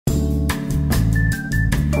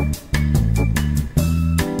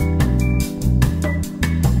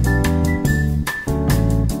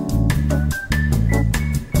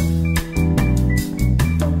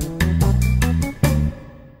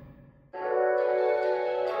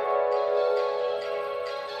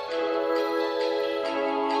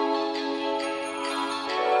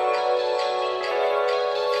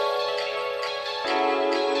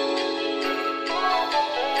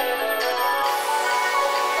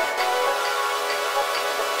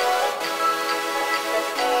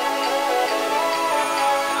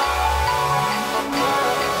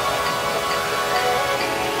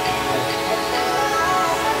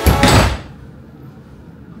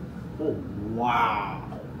Wow.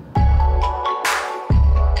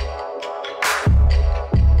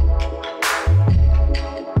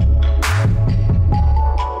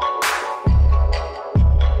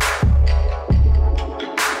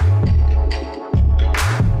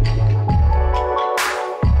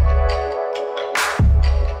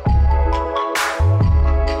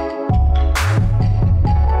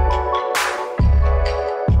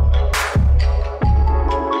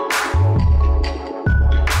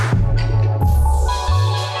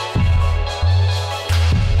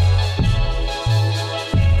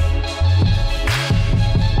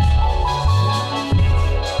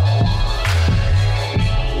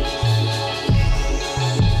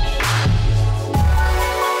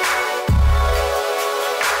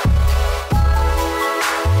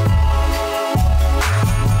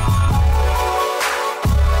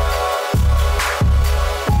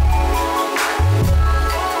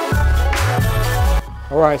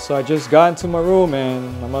 Alright, so I just got into my room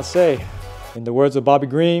and I must say, in the words of Bobby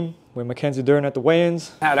Green, with Mackenzie Dern at the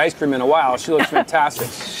weigh-ins. Had ice cream in a while, she looks fantastic.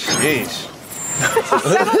 Jeez.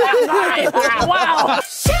 Wow!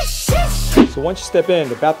 So once you step in,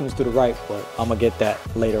 the bathroom's to the right, but I'm gonna get that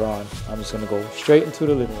later on. I'm just gonna go straight into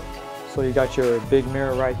the living room. So you got your big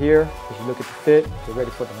mirror right here. As you look at the fit, get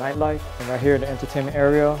ready for the nightlife. And right here in the entertainment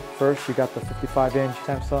area, first you got the 55-inch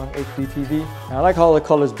Samsung HD TV. And I like how the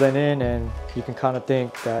colors blend in, and you can kind of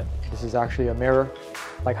think that this is actually a mirror,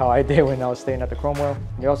 like how I did when I was staying at the Cromwell.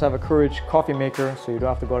 You also have a Courage coffee maker, so you don't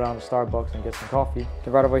have to go down to Starbucks and get some coffee.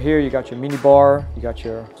 Then right over here, you got your mini bar, you got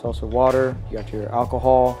your seltzer water, you got your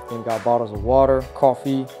alcohol, then you got bottles of water,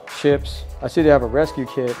 coffee, chips. I see they have a rescue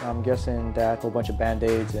kit. I'm guessing that a whole bunch of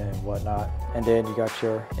Band-Aids and whatnot. And then you got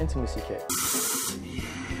your intimacy kit.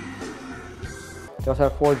 They also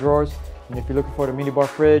have 4 drawers. And if you're looking for the mini bar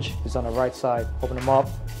fridge, it's on the right side. Open them up,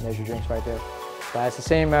 and there's your drinks right there. But it's the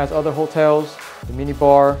same as other hotels, the mini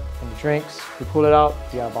bar and the drinks. You pull it out,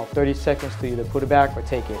 you got about 30 seconds to either put it back or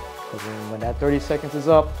take it. Because when that 30 seconds is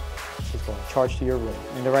up, it's going to charge to your room.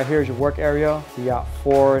 And then right here is your work area. You got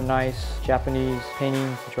 4 nice Japanese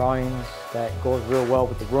paintings, drawings that goes real well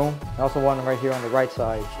with the room. I also want them right here on the right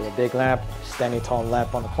side. So a big lamp, standing tall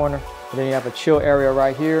lamp on the corner. And then you have a chill area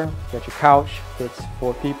right here. You got your couch, fits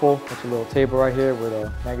 4 people. Got your little table right here with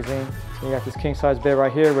a magazine. And you got this king size bed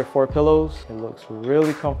right here with 4 pillows. It looks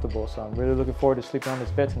really comfortable, so I'm really looking forward to sleeping on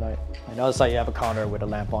this bed tonight. And the other side you have a counter with a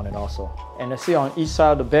lamp on it also. And I see on each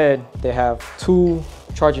side of the bed, they have 2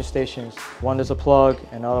 charging stations. One is a plug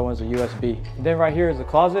and the other one's a USB. And then right here is the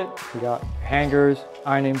closet. You got hangers,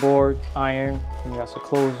 ironing board, iron, and you got some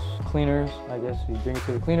clothes cleaners. I guess you bring it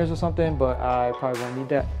to the cleaners or something, but I probably won't need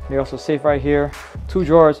that. They also safe right here, 2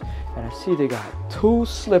 drawers, and I see they got 2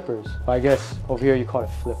 slippers. I guess over here you call it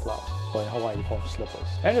flip-flops, but in Hawaii you call them slippers.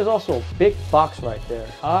 And there's also a big box right there.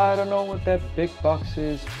 I don't know what that big box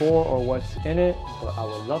is for or what's in it, but I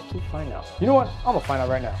would love to find out. You know what? I'm gonna find out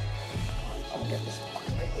right now. I'm gonna get this box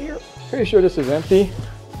right here. Pretty sure this is empty,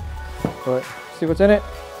 but see what's in it?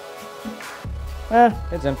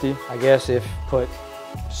 It's empty. I guess if put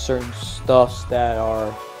certain stuffs that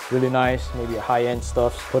are really nice, maybe a high-end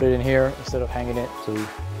stuff, put it in here instead of hanging it to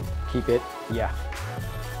keep it. Yeah.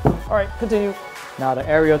 All right, continue. Now the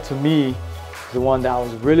area to me, the one that I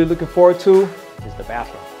was really looking forward to is the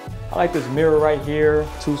bathroom. I like this mirror right here,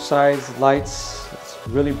 2 sides lights. It's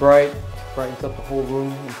really bright, brightens up the whole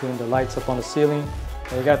room, including the lights up on the ceiling.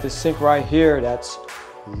 And you got this sink right here that's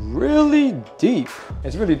really deep.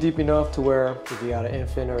 It's really deep enough to where if you got an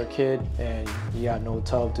infant or a kid and you got no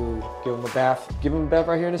tub to give them a bath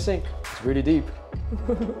right here in the sink. It's really deep.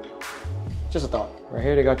 Just a thought. Right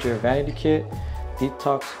here they got your vanity kit,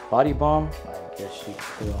 detox body balm. I guess you can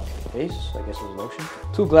put it on your face. I guess it's lotion.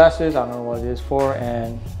 2 glasses, I don't know what it is for,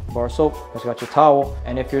 and bar soap. It's got your towel.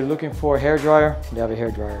 And if you're looking for a hair dryer, they have a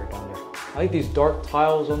hair dryer down there. I like these dark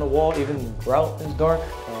tiles on the wall, even the grout is dark.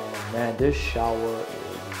 And man, this shower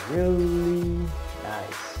is really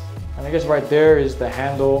nice. And I guess right there is the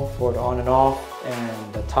handle for the on and off,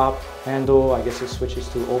 and the top handle, I guess it switches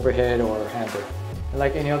to overhead or handle. And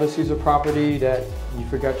like any other Caesar property that you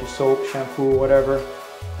forgot your soap, shampoo, whatever,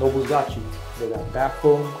 Noble's got you. They got bath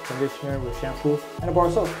foam, conditioner with shampoo, and a bar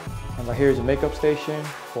of soap. And right here is a makeup station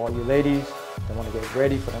for all you ladies that want to get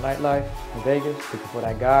ready for the nightlife in Vegas, looking for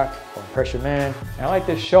that guy or impress your man. And I like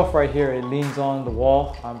this shelf right here. It leans on the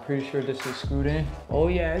wall. I'm pretty sure this is screwed in. Oh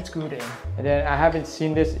yeah, it's screwed in. And then I haven't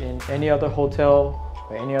seen this in any other hotel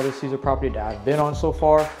or any other Caesar property that I've been on so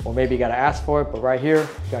far, or maybe you gotta ask for it, but right here,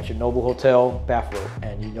 you got your Nobu Hotel bathrobe,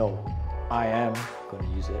 and you know I am gonna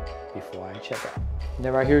use it before I check out. And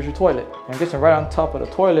then right here is your toilet. And I'm guessing right on top of the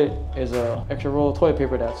toilet is a extra roll of toilet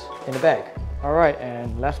paper that's in the bag. All right,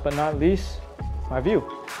 and last but not least, my view.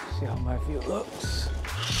 See how my view looks.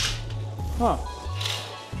 Huh.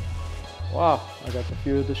 Wow, I got the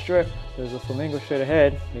view of the strip. There's a flamingo straight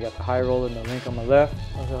ahead. You got the high roller and the link on my left.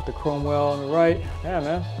 I got the chrome well on the right. Yeah,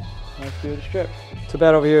 man, nice view of the strip. Too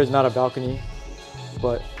bad over here is not a balcony,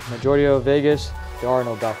 but majority of Vegas, there are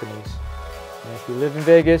no balconies. And if you live in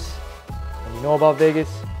Vegas and you know about Vegas,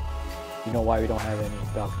 you know why we don't have any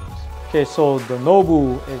balconies. Okay, so the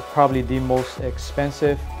Nobu is probably the most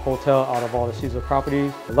expensive hotel out of all the Caesar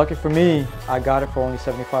properties. But lucky for me, I got it for only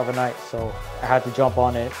 $75 a night, so I had to jump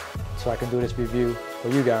on it so I can do this review for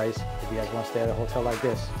you guys if you guys want to stay at a hotel like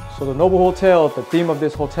this. So the Nobu Hotel, the theme of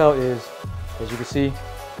this hotel is, as you can see,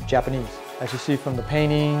 Japanese. As you see from the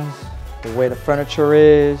paintings, the way the furniture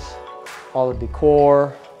is, all the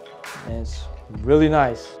decor, and it's really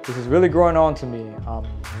nice. This is really growing on to me. I'm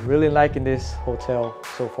really liking this hotel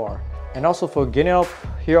so far. And also for getting up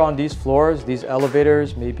here on these floors, these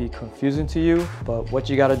elevators may be confusing to you, but what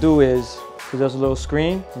you gotta do is, there's a little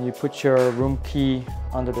screen and you put your room key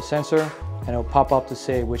under the sensor and it'll pop up to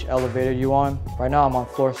say which elevator you're on. Right now I'm on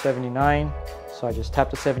floor 79, so I just tap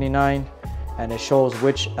the 79 and it shows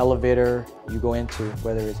which elevator you go into,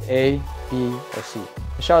 whether it's A, B, or C.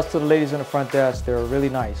 And shout out to the ladies in the front desk, they're really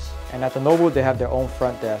nice. And at the Nobu, they have their own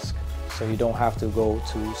front desk, so you don't have to go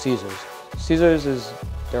to Caesars. Caesars is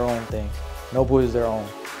their own thing. Nobu is their own.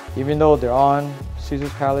 Even though they're on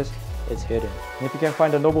Caesar's Palace, it's hidden. And if you can't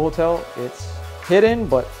find the Nobu Hotel, it's hidden,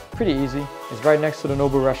 but pretty easy. It's right next to the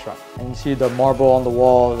Nobu restaurant. And you see the marble on the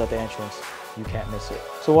wall at the entrance. You can't miss it.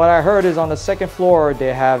 So what I heard is on the second floor,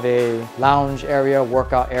 they have a lounge area,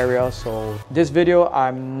 workout area. So this video,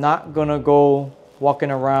 I'm not gonna go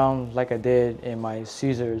walking around like I did in my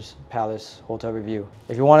Caesar's Palace hotel review.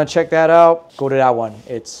 If you wanna check that out, go to that one.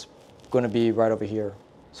 It's gonna be right over here.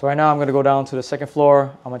 So right now I'm gonna go down to the second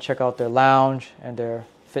floor. I'm gonna check out their lounge and their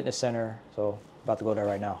fitness center. So about to go there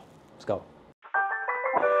right now. Let's go.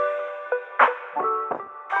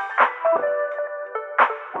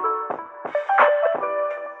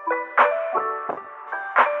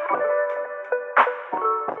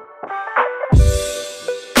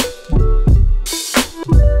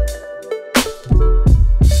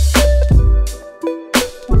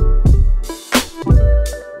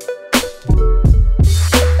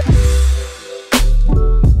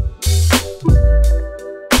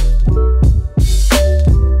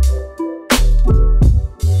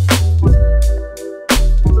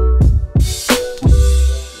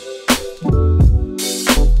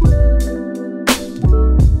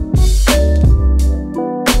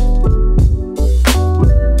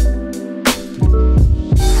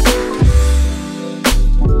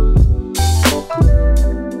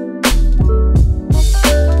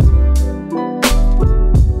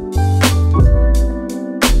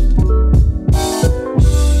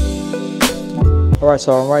 Alright,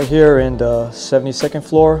 so I'm right here in the 72nd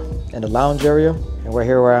floor in the lounge area. And right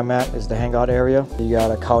here where I'm at is the hangout area. You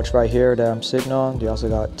got a couch right here that I'm sitting on. You also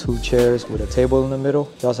got 2 chairs with a table in the middle.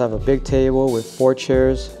 You also have a big table with 4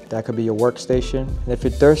 chairs. That could be your workstation. And if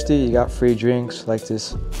you're thirsty, you got free drinks like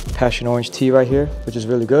this passion orange tea right here, which is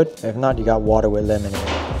really good. If not, you got water with lemon in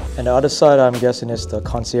it. And the other side, I'm guessing, is the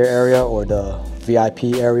concierge area or the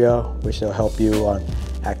VIP area, which will help you on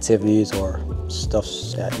activities or stuff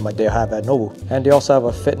that they have at Nobu. And they also have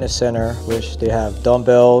a fitness center, which they have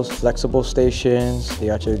dumbbells, flexible stations, they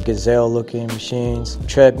got your gazelle looking machines,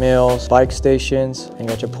 treadmills, bike stations, and you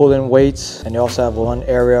got your pull-in weights. And they also have one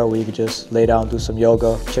area where you can just lay down, do some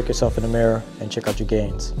yoga, check yourself in the mirror, and check out your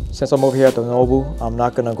gains. Since I'm over here at the Nobu, I'm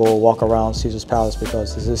not gonna go walk around Caesar's Palace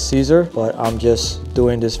because this is Caesar, but I'm just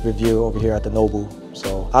doing this review over here at the Nobu.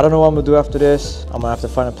 So I don't know what I'm gonna do after this. I'm gonna have to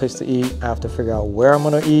find a place to eat. I have to figure out where I'm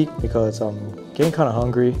gonna eat because I'm getting kind of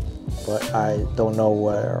hungry, but I don't know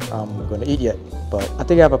where I'm gonna eat yet. But I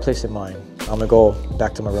think I have a place in mind. I'm gonna go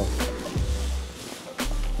back to my room.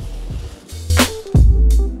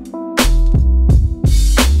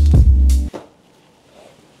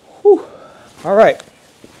 Whew. All right,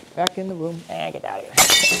 back in the room. Get out of here.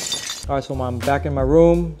 All right, so I'm back in my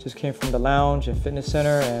room. Just came from the lounge and fitness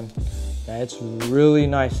center, and it's really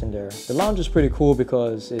nice in there. The lounge is pretty cool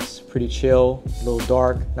because it's pretty chill, a little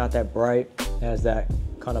dark, not that bright. It has that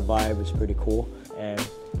kind of vibe, it's pretty cool. And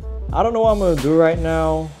I don't know what I'm gonna do right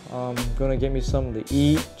now. I'm gonna get me something to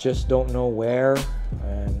eat, just don't know where,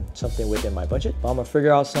 and something within my budget. But I'm gonna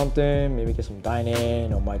figure out something, maybe get some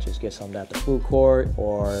dine-in, or might just get something at the food court,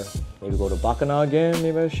 or maybe go to Bacchanal again,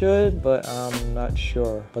 maybe I should, but I'm not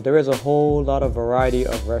sure. But there is a whole lot of variety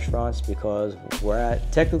of restaurants because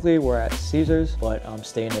technically we're at Caesar's, but I'm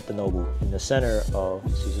staying at the Nobu in the center of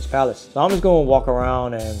Caesar's Palace. So I'm just gonna walk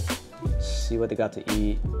around and see what they got to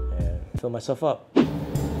eat and fill myself up.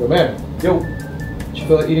 Yo, man. Yo. What you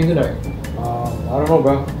feel like eating tonight? I don't know,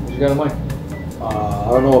 bro. What you got in mind? I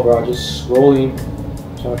don't know, bro. Just scrolling,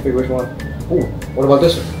 trying to figure which one. Ooh, what about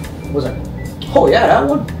this one? What's that? Oh, yeah, that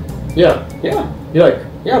one. Yeah. Yeah. You like?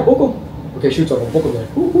 Yeah, book 'em. Okay, shoot, so I'm gonna book 'em then.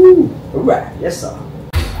 Woohoo! Alright, yes, sir.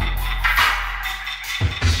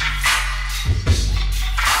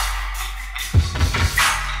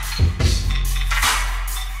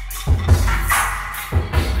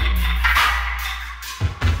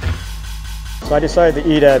 So I decided to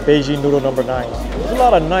eat at Beijing Noodle number 9. There's a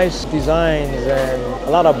lot of nice designs and a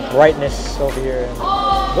lot of brightness over here. And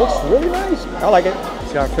it looks really nice. I like it.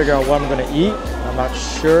 Just gotta figure out what I'm gonna eat. I'm not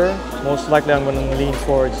sure. Most likely I'm gonna lean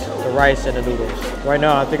towards the rice and the noodles. Right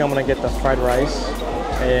now I think I'm gonna get the fried rice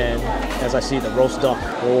and as I see the roast duck.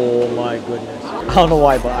 Oh my goodness. I don't know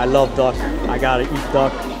why, but I love duck. I gotta eat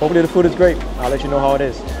duck. Hopefully the food is great. I'll let you know how it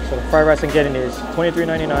is. So the fried rice I'm getting is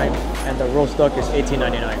 $23.99 and the roast duck is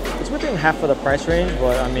 $18.99. It's within half of the price range,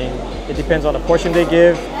 but I mean, it depends on the portion they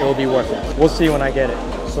give. It will be worth it. We'll see when I get it.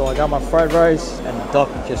 So I got my fried rice and the duck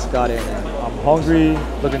just got in. I'm hungry,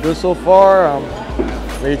 looking good so far. I'm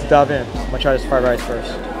ready to dive in. I'm gonna try this fried rice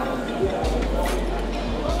first.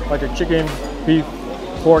 Like a chicken, beef,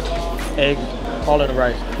 pork, egg, all in the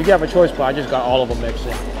rice. You can have a choice, but I just got all of them mixed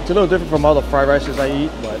in. It's a little different from other fried rices I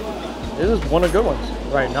eat, but this is one of the good ones.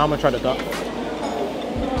 Right, now I'm gonna try the duck.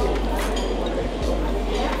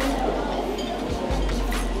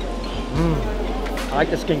 I like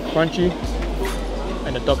the skin crunchy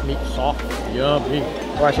and the duck meat soft. Yummy.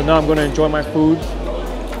 All right, so now I'm gonna enjoy my food.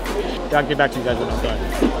 I'll get back to you guys when I'm done.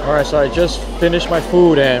 All right, so I just finished my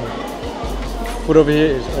food and food over here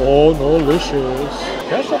is all delicious.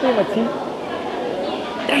 Can I stop eating my teeth?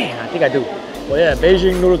 Damn, I think I do. Well, yeah,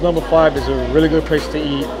 Beijing Noodles number 5 is a really good place to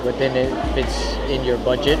eat within it if it's in your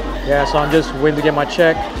budget. Yeah, so I'm just waiting to get my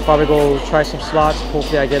check. Probably go try some slots.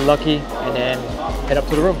 Hopefully I get lucky and then head up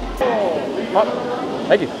to the room. Oh,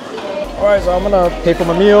 thank you. All right, so I'm gonna pay for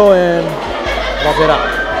my meal and I'll head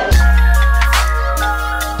out.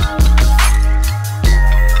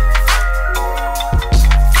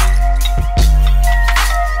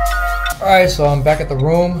 Alright, so I'm back at the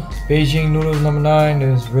room. Beijing Noodles number 9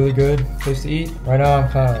 is really good place to eat. Right now I'm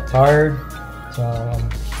kind of tired, so I'm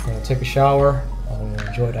gonna take a shower. I'm gonna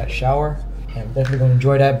enjoy that shower. And I'm definitely gonna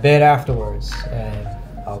enjoy that bed afterwards. And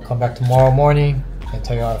I'll come back tomorrow morning and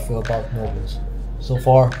tell you how I feel about Noodles. So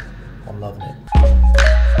far, I'm loving it.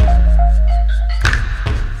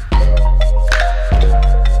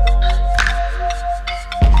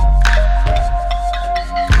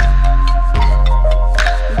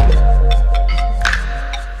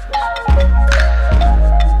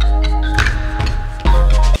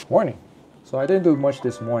 Morning. So I didn't do much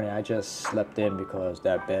this morning. I just slept in because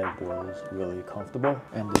that bed was really comfortable.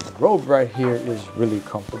 And this robe right here is really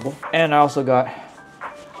comfortable. And I also got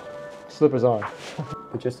slippers on.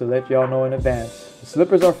 But just to let y'all know in advance, the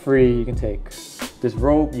slippers are free, you can take. This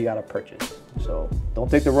robe, you gotta purchase. So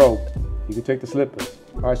don't take the robe, you can take the slippers.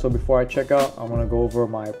 All right, so before I check out, I'm gonna go over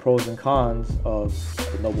my pros and cons of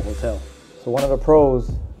the Nobu Hotel. So one of the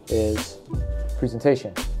pros is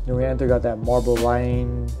presentation. When we enter, got that marble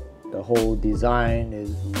lining. The whole design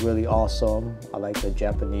is really awesome. I like the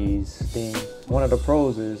Japanese theme. One of the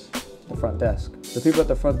pros is the front desk. The people at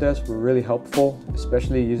the front desk were really helpful,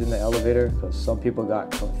 especially using the elevator, because some people got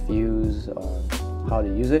confused on how to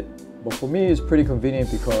use it. But for me, it's pretty convenient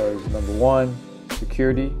because number 1,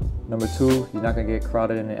 security. Number 2, you're not gonna get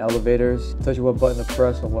crowded in the elevators. It tells you what button to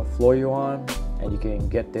press on what floor you're on, and you can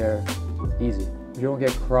get there easy. You don't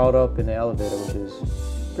get crowded up in the elevator, which is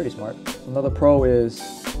pretty smart. Another pro is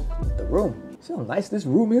the room. See how nice this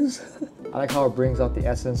room is? I like how it brings out the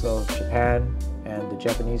essence of Japan and the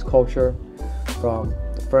Japanese culture, from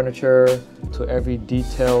the furniture to every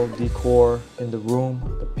detail, decor in the room,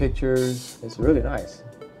 the pictures. It's really nice.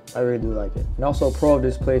 I really do like it. And also a pro of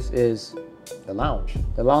this place is the lounge.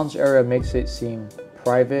 The lounge area makes it seem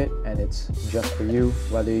private and it's just for you,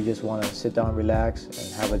 whether you just want to sit down, relax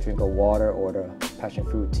and have a drink of water or the passion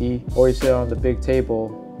fruit tea, or you sit on the big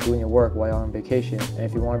table doing your work while you're on vacation. And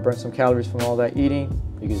if you want to burn some calories from all that eating,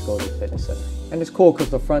 you can just go to the fitness center. And it's cool because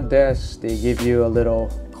the front desk, they give you a little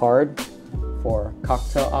card for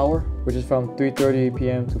cocktail hour, which is from 3:30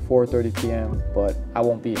 p.m. to 4:30 p.m. But I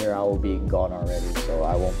won't be here, I will be gone already, so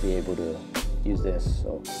I won't be able to use this.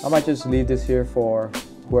 So I might just leave this here for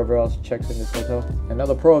whoever else checks in this hotel.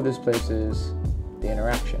 Another pro of this place is the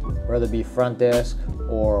interaction, whether it be front desk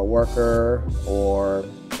or a worker or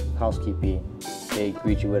housekeeping. They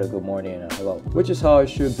greet you with a good morning and a hello, which is how it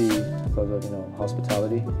should be because of, you know,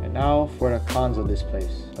 hospitality. And now for the cons of this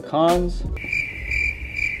place. The cons,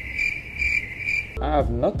 I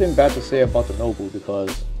have nothing bad to say about the Nobu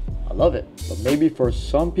because I love it. But maybe for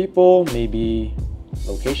some people, maybe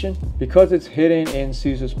location. Because it's hidden in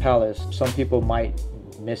Caesar's Palace, some people might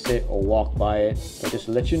miss it or walk by it. But just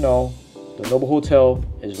to let you know, the Nobu Hotel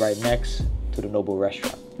is right next to the Nobu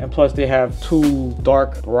restaurant. And plus they have two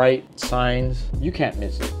dark, bright signs. You can't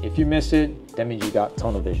miss it. If you miss it, that means you got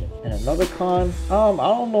tunnel vision. And another con, I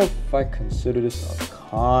don't know if I consider this a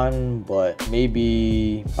con, but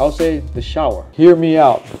maybe I'll say the shower. Hear me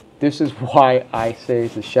out. This is why I say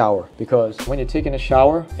the shower. Because when you're taking a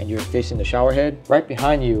shower and you're facing the shower head, right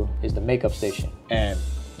behind you is the makeup station. And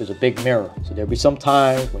there's a big mirror. So there'll be some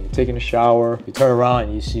times when you're taking a shower, you turn around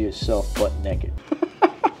and you see yourself butt naked.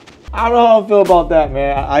 I don't know how I feel about that,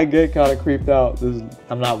 man. I get kind of creeped out.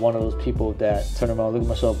 I'm not one of those people that turn around, look at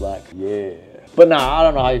myself like, yeah. But nah, I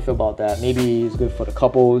don't know how you feel about that. Maybe it's good for the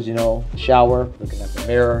couples, you know, shower, looking at the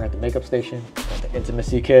mirror, at the makeup station, at the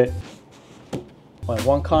intimacy kit.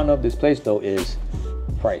 One con of this place though is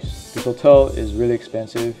price. This hotel is really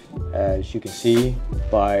expensive, as you can see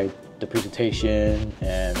by the presentation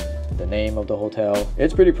and the name of the hotel.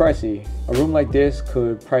 It's pretty pricey. A room like this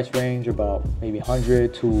could price range about maybe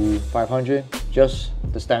 100 to 500, just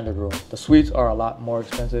the standard room. The suites are a lot more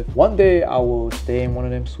expensive. One day I will stay in one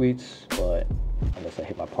of them suites, but unless I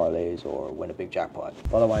hit my parlays or win a big jackpot.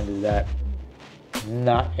 But I want to do that,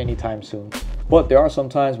 not anytime soon. But there are some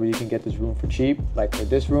times where you can get this room for cheap. Like for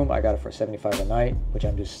this room, I got it for $75 a night, which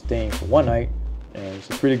I'm just staying for one night. And it's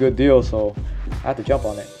a pretty good deal, so I had to jump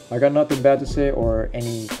on it. I got nothing bad to say or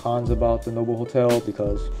any cons about the Nobu Hotel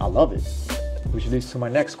because I love it. Which leads to my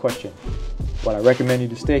next question. Would I recommend you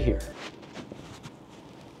to stay here?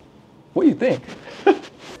 What do you think?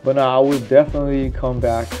 But no, I would definitely come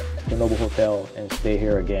back to the Nobu Hotel and stay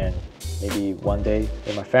here again. Maybe one day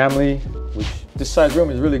with my family, which this size room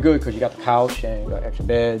is really good because you got the couch and you got extra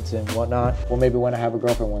beds and whatnot. Or maybe when I have a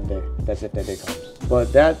girlfriend one day. That's if that day comes.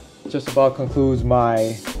 But that just about concludes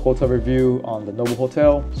my hotel review on the Nobu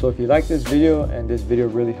Hotel. So if you like this video and this video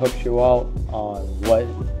really helps you out on what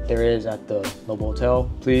there is at the Nobu Hotel,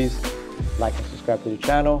 please like and subscribe to the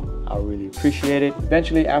channel. I really appreciate it.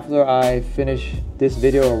 Eventually, after I finish this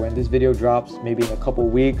video or when this video drops, maybe in a couple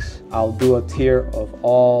weeks, I'll do a tier of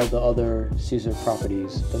all the other Caesar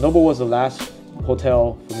properties. The Nobu was the last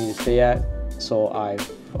hotel for me to stay at, so I've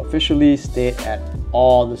officially stayed at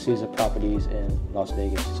all the Caesar properties in Las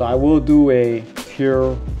Vegas. So I will do a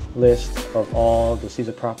tier list of all the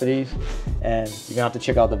Caesar properties, and you're gonna have to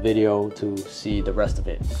check out the video to see the rest of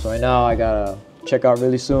it. So right now I gotta check out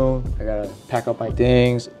really soon. I gotta pack up my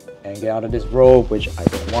things and get out of this robe, which I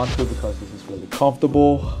don't want to because this is really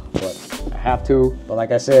comfortable, but I have to. But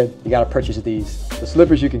like I said, you gotta purchase these. The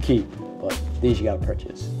slippers you can keep, but these you gotta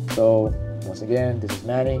purchase. So once again, this is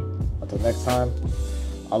Manny. Until next time,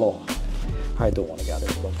 aloha. I don't want to get out of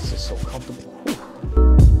this robe. This is so comfortable. Whew.